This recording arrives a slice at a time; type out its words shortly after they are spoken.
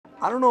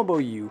I don't know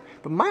about you,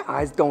 but my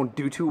eyes don't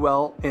do too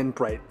well in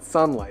bright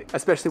sunlight,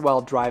 especially while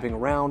driving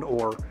around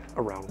or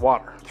around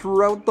water.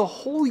 Throughout the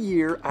whole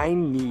year, I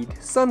need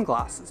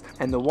sunglasses,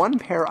 and the one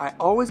pair I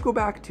always go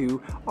back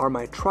to are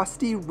my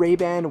trusty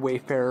Ray-Ban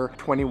Wayfarer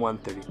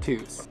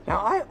 2132s. Now,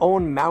 I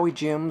own Maui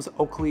gyms,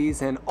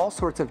 Oakleys, and all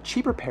sorts of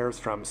cheaper pairs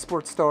from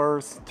sports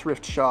stores,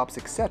 thrift shops,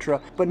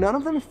 etc., but none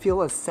of them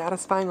feel as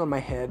satisfying on my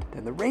head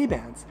than the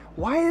Ray-Bans.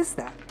 Why is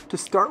that? To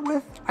start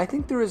with, I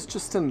think there is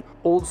just an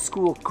old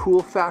school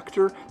cool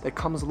factor that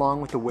comes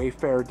along with the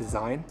Wayfarer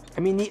design. I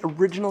mean, the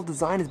original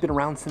design has been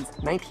around since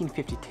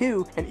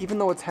 1952, and even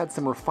though it's had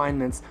some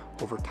refinements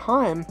over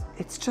time,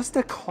 it's just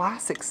a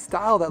classic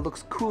style that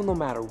looks cool no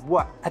matter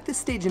what. At this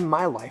stage in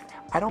my life,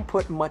 I don't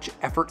put much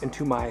effort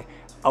into my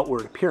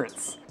outward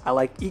appearance. I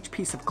like each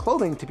piece of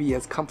clothing to be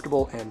as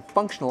comfortable and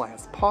functional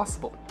as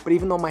possible. But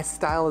even though my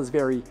style is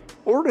very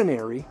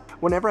ordinary,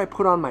 whenever I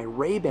put on my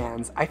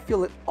Ray-Bans, I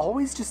feel it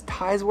always just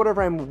ties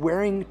whatever I'm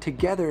wearing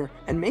together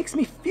and makes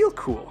me feel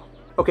cool.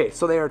 Okay,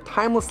 so they are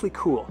timelessly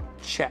cool.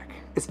 Check.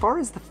 As far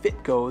as the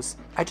fit goes,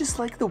 I just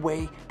like the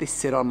way they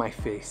sit on my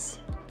face.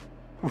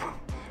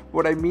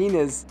 What I mean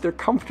is, they're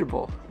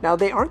comfortable. Now,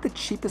 they aren't the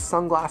cheapest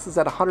sunglasses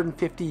at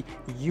 $150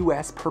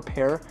 US per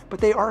pair, but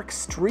they are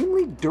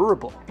extremely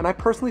durable, and I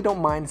personally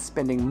don't mind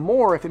spending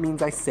more if it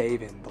means I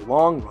save in the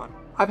long run.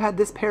 I've had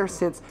this pair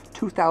since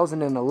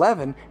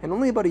 2011, and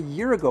only about a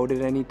year ago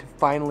did I need to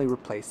finally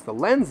replace the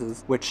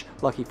lenses, which,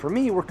 lucky for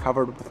me, were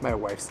covered with my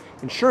wife's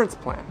insurance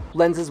plan.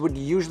 Lenses would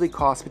usually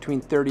cost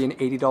between $30 and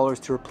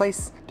 $80 to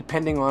replace,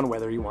 depending on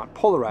whether you want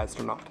polarized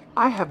or not.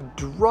 I have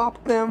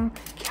dropped them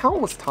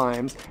countless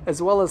times,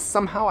 as well as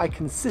somehow I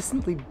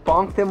consistently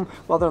bonk them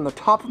while they're on the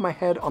top of my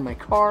head on my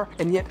car,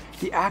 and yet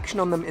the action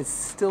on them is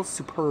still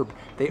superb.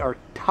 They are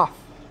tough.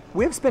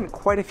 We have spent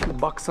quite a few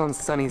bucks on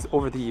sunnies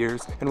over the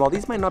years, and while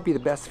these might not be the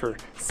best for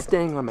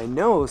staying on my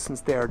nose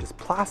since they are just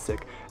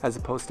plastic as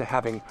opposed to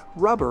having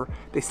rubber,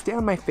 they stay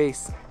on my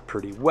face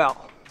pretty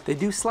well. They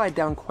do slide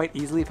down quite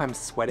easily if I'm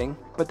sweating,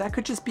 but that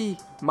could just be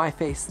my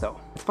face though.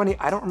 It's funny,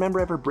 I don't remember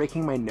ever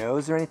breaking my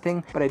nose or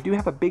anything, but I do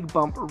have a big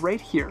bump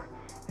right here.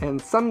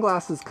 And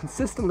sunglasses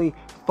consistently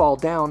fall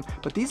down,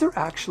 but these are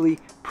actually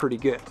pretty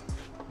good.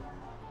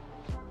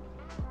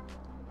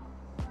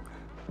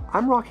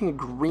 I'm rocking a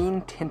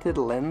green tinted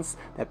lens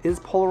that is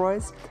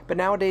polarized, but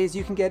nowadays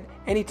you can get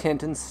any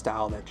tint and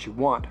style that you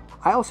want.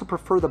 I also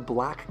prefer the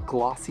black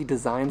glossy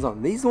designs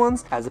on these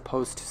ones as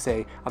opposed to,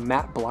 say, a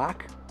matte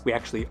black. We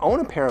actually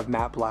own a pair of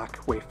matte black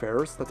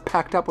Wayfarers that's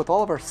packed up with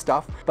all of our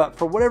stuff, but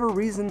for whatever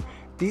reason,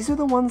 these are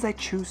the ones I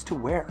choose to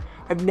wear.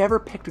 I've never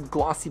picked a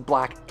glossy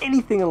black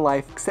anything in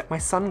life except my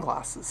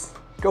sunglasses.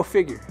 Go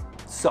figure.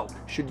 So,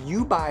 should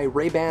you buy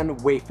Ray-Ban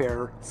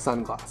Wayfarer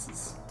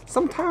sunglasses?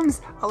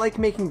 Sometimes I like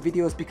making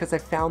videos because I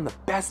found the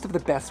best of the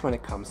best when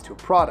it comes to a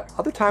product.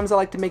 Other times I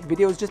like to make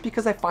videos just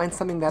because I find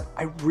something that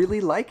I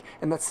really like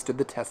and that stood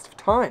the test of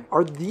time.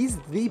 Are these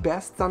the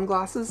best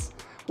sunglasses?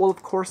 Well,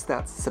 of course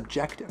that's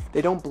subjective.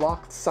 They don't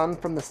block the sun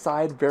from the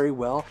side very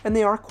well, and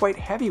they are quite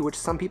heavy, which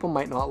some people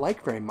might not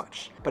like very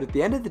much. But at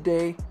the end of the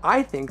day,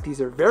 I think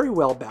these are very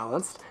well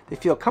balanced. They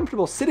feel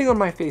comfortable sitting on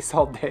my face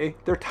all day.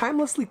 They're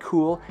timelessly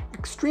cool,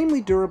 extremely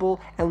durable,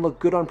 and look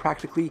good on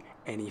practically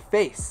any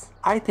face.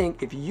 I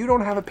think if you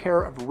don't have a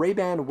pair of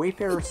Ray-Ban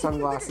Wayfarer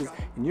sunglasses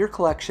in your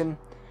collection,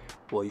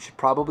 well, you should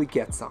probably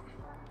get some.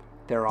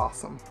 They're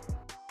awesome.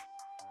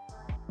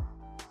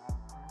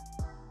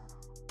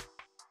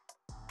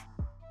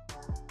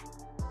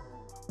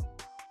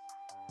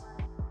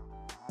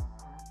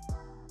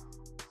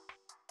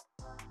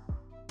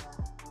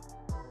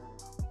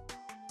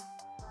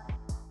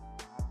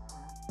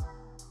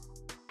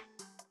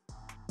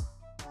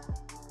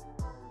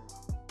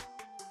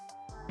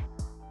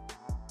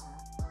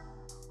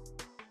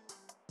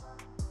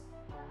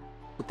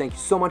 Thank you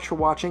so much for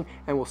watching,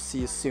 and we'll see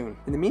you soon.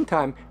 In the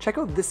meantime, check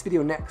out this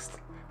video next.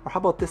 Or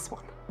how about this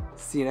one?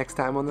 See you next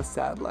time on The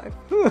Sad Life.